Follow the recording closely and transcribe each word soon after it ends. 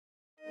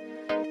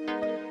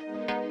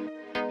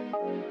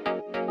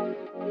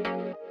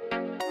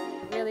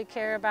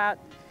care about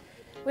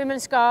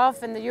women's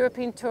golf and the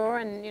European Tour,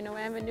 and we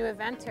have a new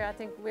event here. I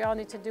think we all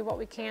need to do what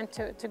we can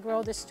to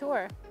grow this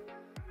tour.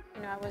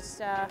 I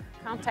was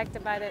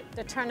contacted by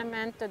the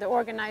tournament, the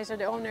organizer,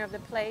 the owner of the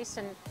place,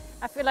 and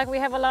I feel like we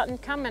have a lot in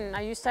common.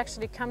 I used to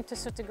actually come to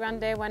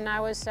Sotogrande when I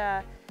was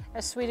a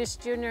Swedish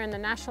junior in the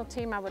national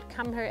team. I would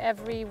come here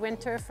every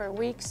winter for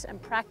weeks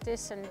and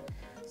practice, and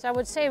so I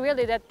would say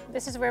really that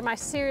this is where my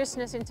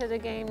seriousness into the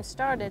game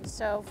started.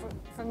 So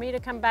for me to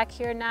come back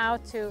here now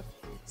to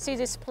see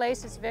this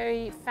place, it's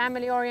very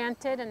family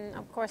oriented, and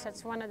of course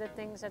that's one of the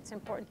things that's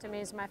important to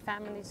me is my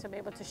family, so be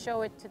able to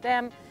show it to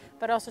them,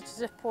 but also to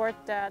support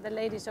the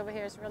ladies over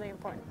here is really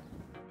important.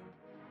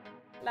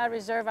 La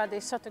Reserva de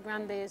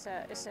Sotogrande is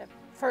a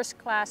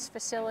first-class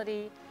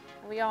facility.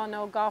 We all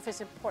know golf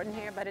is important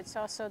here, but it's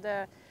also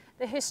the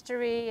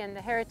history and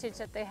the heritage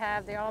that they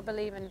have. They all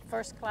believe in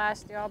first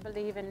class. They all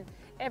believe in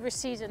every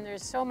season.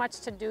 There's so much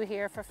to do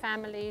here for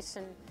families,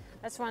 and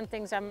that's one of the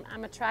things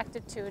I'm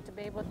attracted to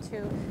be able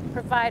to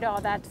provide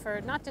all that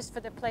for not just for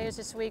the players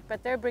this week,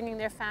 but they're bringing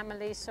their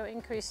families. So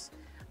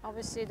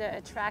obviously the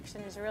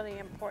attraction is really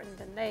important,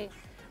 and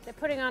they're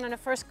putting on a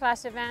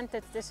first-class event.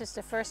 This is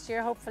the first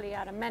year, hopefully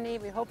out of many.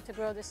 We hope to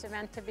grow this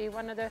event to be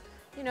one of the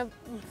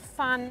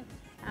fun,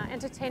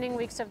 entertaining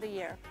weeks of the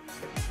year.